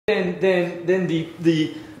than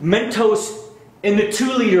the Mentos in the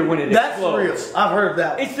 2-liter when it explodes. That's real. I've heard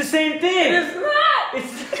that. It's the same thing. It is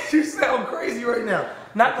not. You sound crazy right now.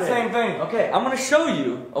 Not the same thing. Okay, I'm gonna show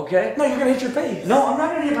you, okay? No, you're gonna hit your face. No, I'm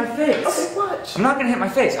not gonna hit my face. Okay, watch. I'm not gonna hit my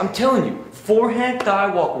face. I'm telling you. Forehand thigh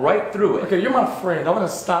walk right through it. Okay, you're my friend. I'm gonna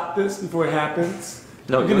stop this before it happens.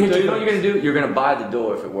 No, you know what you're gonna do? You're gonna buy the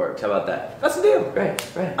door if it works. How about that? That's the deal. Right.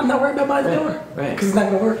 I'm not worried about buying the door. Right. Because it's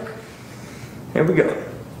not gonna work. Here we go.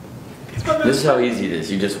 This is how easy it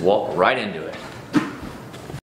is. You just walk right into it.